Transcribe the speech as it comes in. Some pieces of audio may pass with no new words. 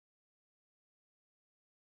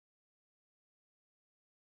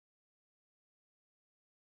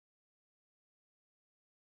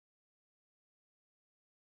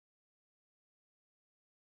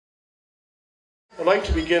I'd like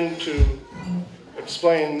to begin to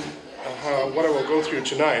explain what I will go through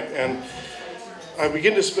tonight, and I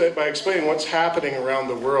begin by explaining what's happening around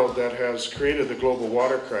the world that has created the global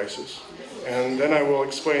water crisis, and then I will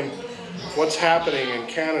explain what's happening in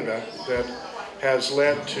Canada that has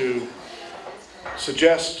led to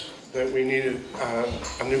suggest that we needed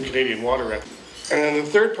a new Canadian water ethic. And in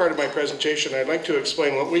the third part of my presentation, I'd like to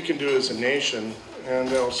explain what we can do as a nation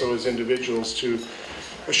and also as individuals to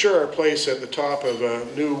assure our place at the top of a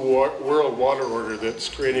new world water order that's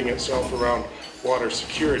creating itself around water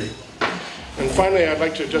security. And finally, I'd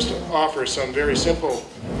like to just offer some very simple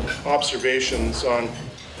observations on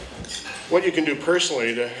what you can do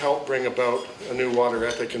personally to help bring about a new water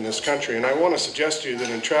ethic in this country. And I want to suggest to you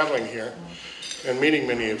that in traveling here and meeting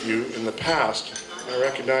many of you in the past, I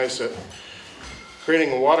recognize that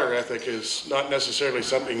creating a water ethic is not necessarily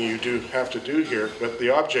something you have to do here, but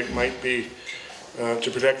the object might be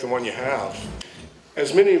to protect the one you have.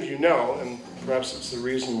 As many of you know, and perhaps it's the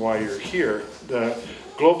reason why you're here, the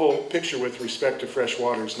global picture with respect to fresh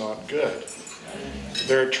water is not good.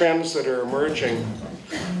 There are trends that are emerging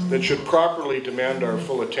that should properly demand our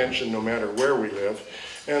full attention no matter where we live.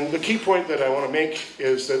 And the key point that I want to make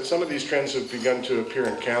is that some of these trends have begun to appear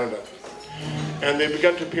in Canada. And they've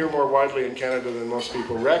begun to appear more widely in Canada than most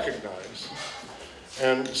people recognize.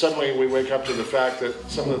 And suddenly we wake up to the fact that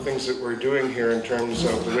some of the things that we're doing here in terms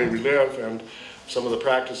of the way we live and some of the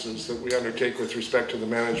practices that we undertake with respect to the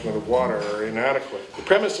management of water are inadequate. The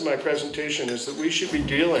premise of my presentation is that we should be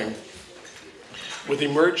dealing with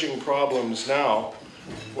emerging problems now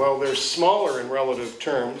while they're smaller in relative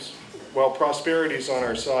terms, while prosperity is on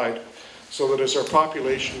our side, so that as our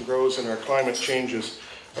population grows and our climate changes,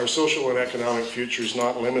 our social and economic future is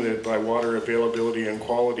not limited by water availability and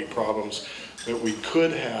quality problems that we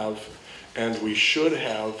could have and we should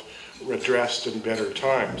have addressed in better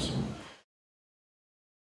times.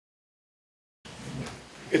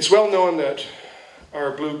 It's well known that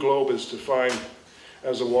our blue globe is defined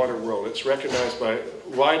as a water world. It's recognized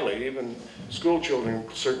widely, even school children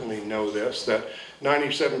certainly know this, that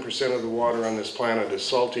 97% of the water on this planet is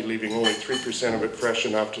salty, leaving only 3% of it fresh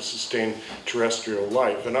enough to sustain terrestrial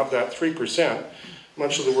life. And of that 3%,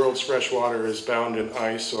 much of the world's fresh water is bound in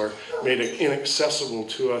ice or made inaccessible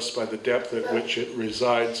to us by the depth at which it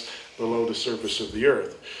resides below the surface of the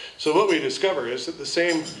earth. So what we discover is that the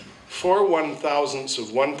same 4/1000ths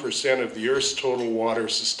of 1% of the Earth's total water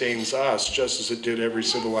sustains us, just as it did every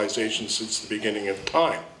civilization since the beginning of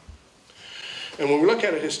time. And when we look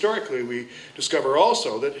at it historically, we discover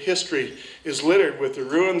also that history is littered with the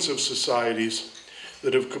ruins of societies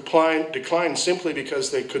that have declined simply because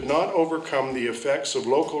they could not overcome the effects of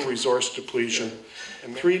local resource depletion.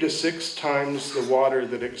 And 3 to 6 times the water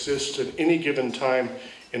that exists at any given time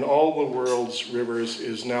in all the world's rivers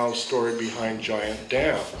is now stored behind giant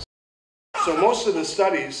dams. So most of the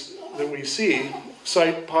studies that we see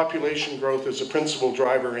cite population growth as a principal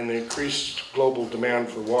driver in the increased global demand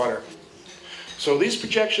for water. So these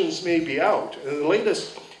projections may be out. And the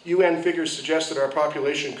latest UN figures suggest that our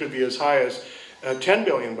population could be as high as 10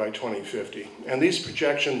 billion by 2050. And these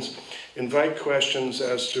projections invite questions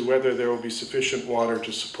as to whether there will be sufficient water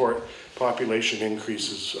to support population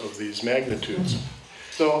increases of these magnitudes.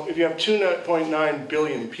 So if you have 2.9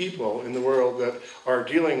 billion people in the world that are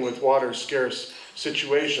dealing with water-scarce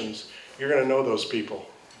situations, you're going to know those people.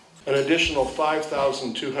 An additional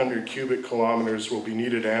 5,200 cubic kilometers will be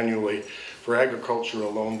needed annually for agriculture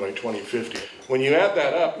alone by 2050. When you add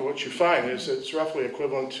that up, what you find is it's roughly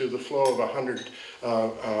equivalent to the flow of 100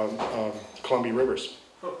 Columbia rivers.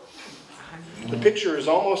 The picture is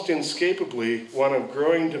almost inescapably one of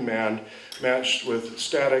growing demand matched with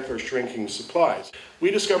static or shrinking supplies. We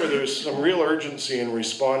discover there's some real urgency in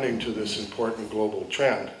responding to this important global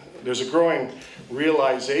trend. There's a growing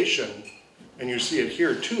realization, and you see it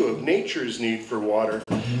here too, of nature's need for water,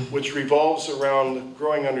 which revolves around the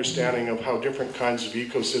growing understanding of how different kinds of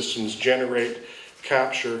ecosystems generate,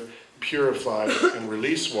 capture, purify, and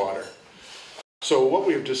release water. So what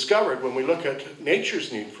we've discovered when we look at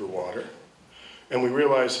nature's need for water, and we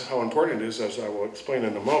realize how important it is, as I will explain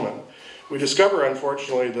in a moment, we discover,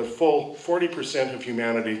 unfortunately, the full 40% of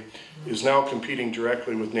humanity is now competing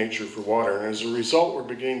directly with nature for water. And as a result, we're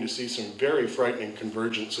beginning to see some very frightening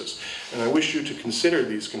convergences. And I wish you to consider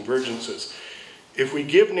these convergences. If we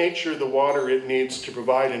give nature the water it needs to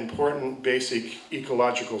provide important basic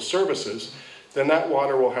ecological services, then that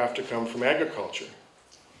water will have to come from agriculture,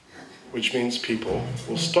 which means people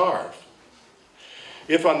will starve.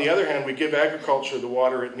 If, on the other hand, we give agriculture the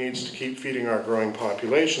water it needs to keep feeding our growing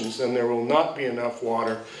populations, then there will not be enough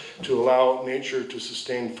water to allow nature to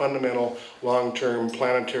sustain fundamental, long-term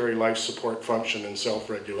planetary life support function and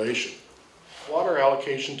self-regulation. Water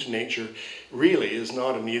allocation to nature really is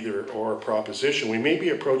not an either-or proposition. We may be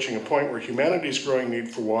approaching a point where humanity's growing need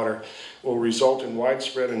for water will result in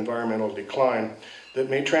widespread environmental decline that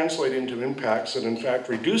may translate into impacts that in fact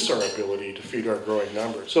reduce our ability to feed our growing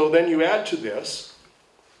numbers. So then you add to this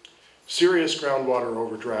serious groundwater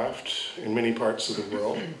overdraft in many parts of the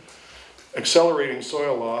world, accelerating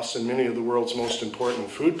soil loss in many of the world's most important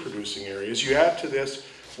food-producing areas. You add to this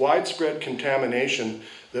widespread contamination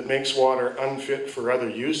that makes water unfit for other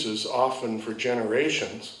uses, often for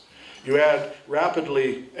generations. You add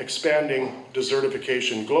rapidly expanding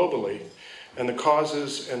desertification globally, and the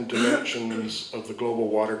causes and dimensions of the global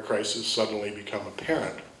water crisis suddenly become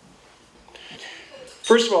apparent.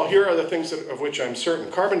 First of all, here are the things of which I'm certain.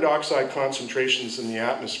 Carbon dioxide concentrations in the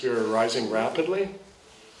atmosphere are rising rapidly.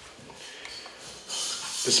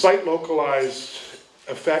 Despite localized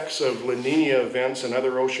effects of La Nina events and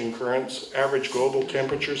other ocean currents, average global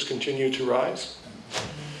temperatures continue to rise.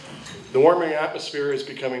 The warming atmosphere is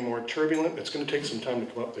becoming more turbulent. It's going to take some time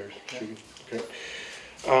to come up there. Okay.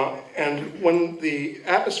 And when the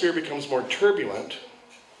atmosphere becomes more turbulent,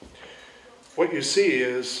 what you see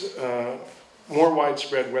is more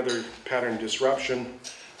widespread weather pattern disruption,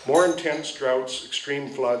 more intense droughts, extreme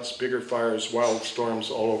floods, bigger fires, wild storms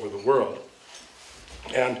all over the world.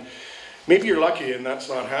 And maybe you're lucky and that's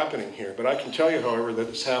not happening here, but I can tell you, however, that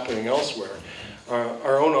it's happening elsewhere.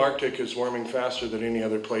 Our own Arctic is warming faster than any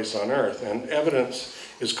other place on Earth, and evidence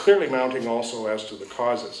is clearly mounting also as to the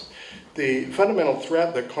causes. The fundamental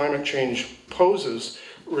threat that climate change poses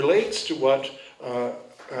relates to what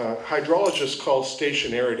hydrologists call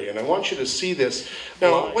stationarity, and I want you to see this.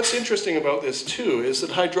 Now, what's interesting about this too is that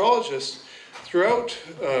hydrologists throughout,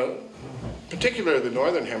 particularly the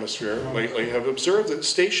northern hemisphere lately, have observed that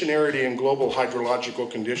stationarity in global hydrological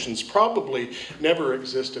conditions probably never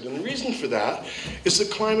existed, and the reason for that is that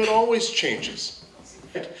climate always changes.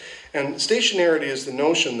 And stationarity is the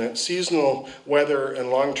notion that seasonal weather and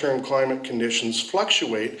long-term climate conditions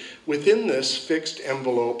fluctuate within this fixed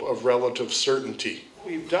envelope of relative certainty. What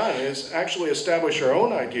we've done is actually establish our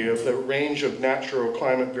own idea of the range of natural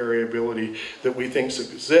climate variability that we think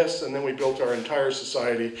exists, and then we built our entire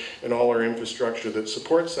society and all our infrastructure that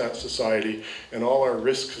supports that society and all our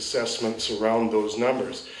risk assessments around those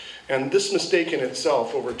numbers. And this mistake in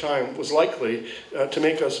itself over time was likely to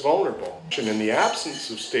make us vulnerable. In the absence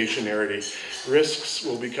of stationarity, risks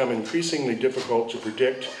will become increasingly difficult to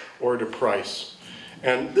predict or to price.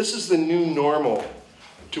 And this is the new normal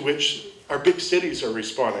to which our big cities are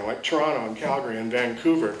responding, like Toronto and Calgary and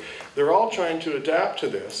Vancouver. They're all trying to adapt to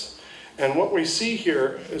this. And what we see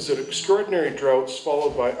here is that extraordinary droughts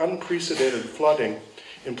followed by unprecedented flooding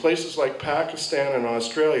in places like Pakistan and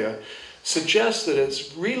Australia suggests that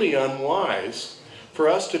it's really unwise for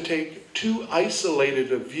us to take too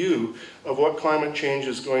isolated a view of what climate change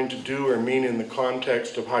is going to do or mean in the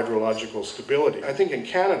context of hydrological stability. I think in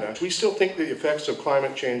Canada, we still think the effects of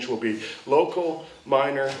climate change will be local,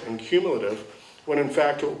 minor, and cumulative, when in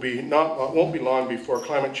fact it won't be long before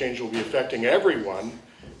climate change will be affecting everyone,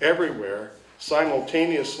 everywhere,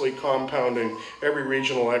 simultaneously compounding every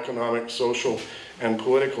regional economic, social, and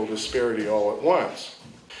political disparity all at once.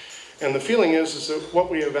 And the feeling is that what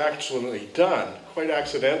we have actually done, quite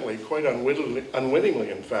accidentally, quite unwittingly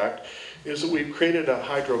in fact, is that we've created a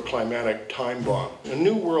hydroclimatic time bomb. A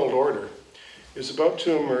new world order is about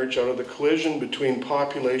to emerge out of the collision between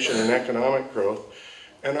population and economic growth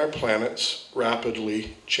and our planet's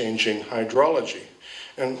rapidly changing hydrology.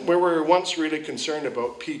 And where we were once really concerned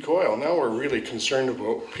about peak oil, now we're really concerned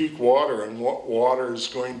about peak water and what water is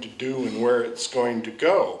going to do and where it's going to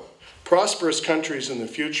go. Prosperous countries in the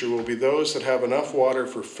future will be those that have enough water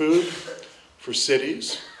for food, for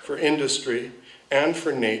cities, for industry, and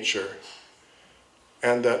for nature,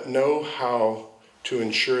 and that know how to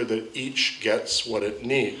ensure that each gets what it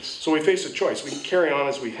needs. So we face a choice. We can carry on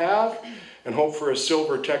as we have and hope for a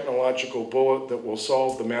silver technological bullet that will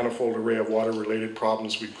solve the manifold array of water-related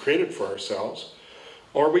problems we've created for ourselves,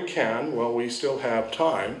 or we can, while we still have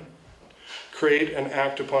time, create and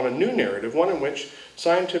act upon a new narrative, one in which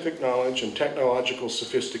scientific knowledge and technological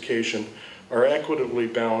sophistication are equitably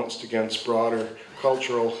balanced against broader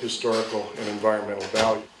cultural, historical, and environmental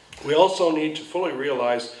value. We also need to fully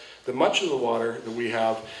realize that much of the water that we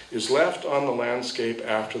have is left on the landscape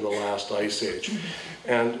after the last ice age.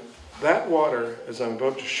 And that water, as I'm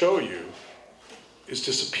about to show you, is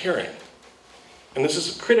disappearing. And this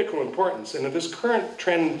is of critical importance. And if this current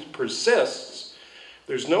trend persists,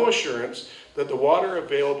 there's no assurance that the water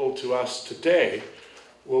available to us today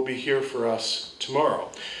will be here for us tomorrow.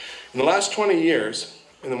 In the last 20 years,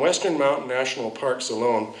 in the Western Mountain National Parks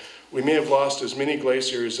alone, we may have lost as many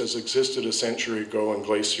glaciers as existed a century ago in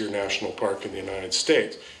Glacier National Park in the United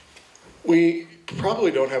States. We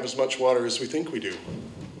probably don't have as much water as we think we do.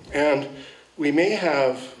 And we may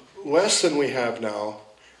have less than we have now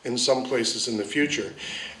in some places in the future.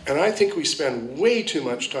 And I think we spend way too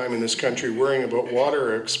much time in this country worrying about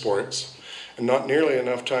water exports and not nearly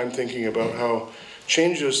enough time thinking about how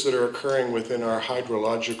changes that are occurring within our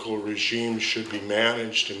hydrological regime should be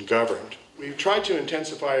managed and governed. We've tried to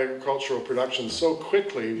intensify agricultural production so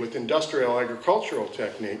quickly with industrial agricultural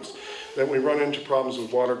techniques that we run into problems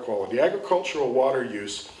with water quality. Agricultural water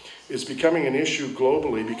use is becoming an issue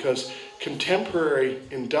globally because contemporary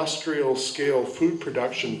industrial scale food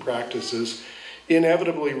production practices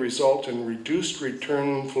inevitably result in reduced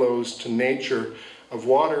return flows to nature of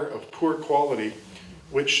water of poor quality,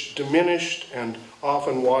 which diminished and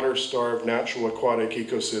often water-starved natural aquatic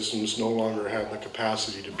ecosystems no longer have the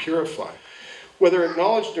capacity to purify. Whether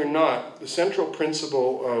acknowledged or not, the central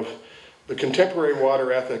principle of the contemporary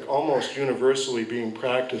water ethic almost universally being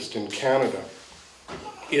practiced in Canada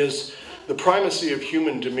is the primacy of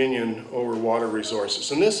human dominion over water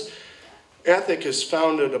resources. And this ethic is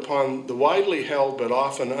founded upon the widely held but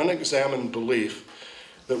often unexamined belief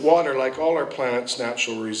that water, like all our planet's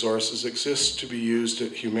natural resources, exists to be used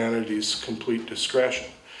at humanity's complete discretion.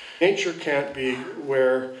 Nature can't be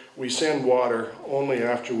where we send water only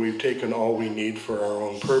after we've taken all we need for our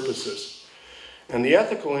own purposes. And the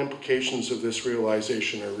ethical implications of this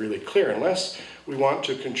realization are really clear. Unless we want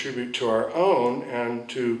to contribute to our own and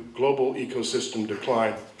to global ecosystem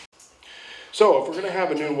decline. So if we're going to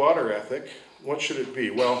have a new water ethic, what should it be?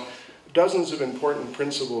 Well, dozens of important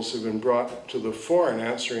principles have been brought to the fore in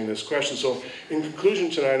answering this question. So in conclusion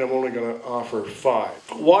tonight, I'm only going to offer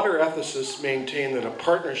 5. Water ethicists maintain that a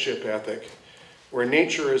partnership ethic, where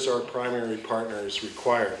nature is our primary partner, is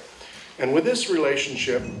required. And with this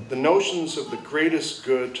relationship, the notions of the greatest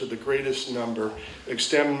good to the greatest number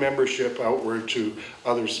extend membership outward to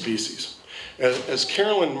other species. As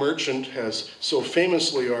Carolyn Merchant has so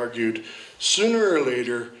famously argued, sooner or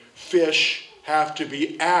later, fish have to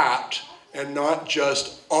be at and not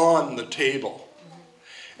just on the table.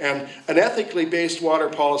 And an ethically based water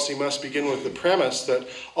policy must begin with the premise that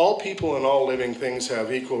all people and all living things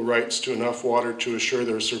have equal rights to enough water to assure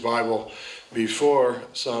their survival before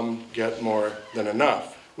some get more than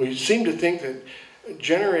enough. We seem to think that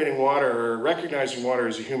generating water or recognizing water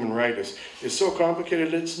as a human right is so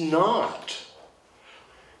complicated. It's not.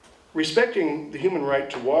 Respecting the human right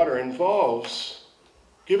to water involves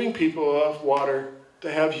giving people enough water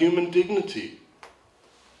to have human dignity,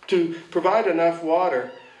 to provide enough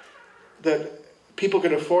water that people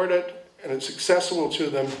can afford it and it's accessible to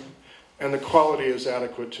them and the quality is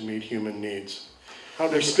adequate to meet human needs.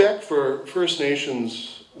 Respect for First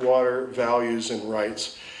Nations water values and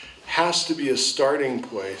rights has to be a starting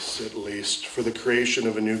place, at least, for the creation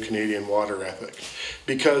of a new Canadian water ethic,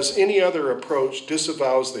 because any other approach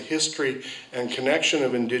disavows the history and connection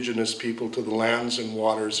of Indigenous people to the lands and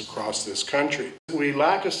waters across this country. We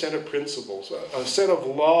lack a set of principles, a set of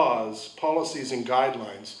laws, policies, and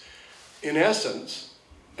guidelines. In essence,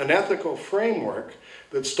 an ethical framework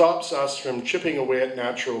that stops us from chipping away at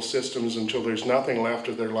natural systems until there's nothing left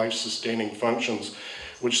of their life-sustaining functions,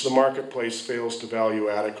 which the marketplace fails to value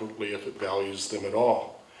adequately if it values them at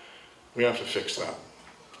all. We have to fix that.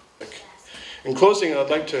 In closing, I'd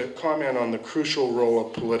like to comment on the crucial role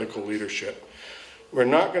of political leadership. We're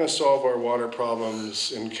not going to solve our water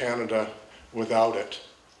problems in Canada without it.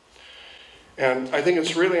 And I think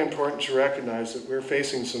it's really important to recognize that we're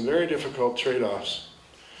facing some very difficult trade-offs.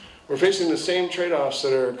 We're facing the same trade-offs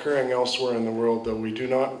that are occurring elsewhere in the world, though we do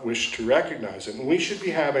not wish to recognize it. And we should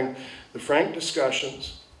be having the frank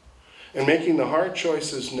discussions and making the hard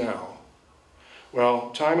choices now,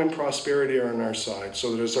 while time and prosperity are on our side,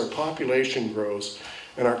 so that as our population grows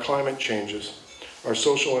and our climate changes, our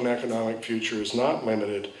social and economic future is not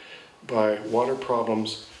limited by water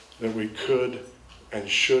problems that we could and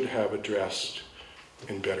should have addressed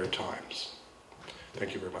in better times.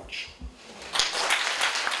 Thank you very much.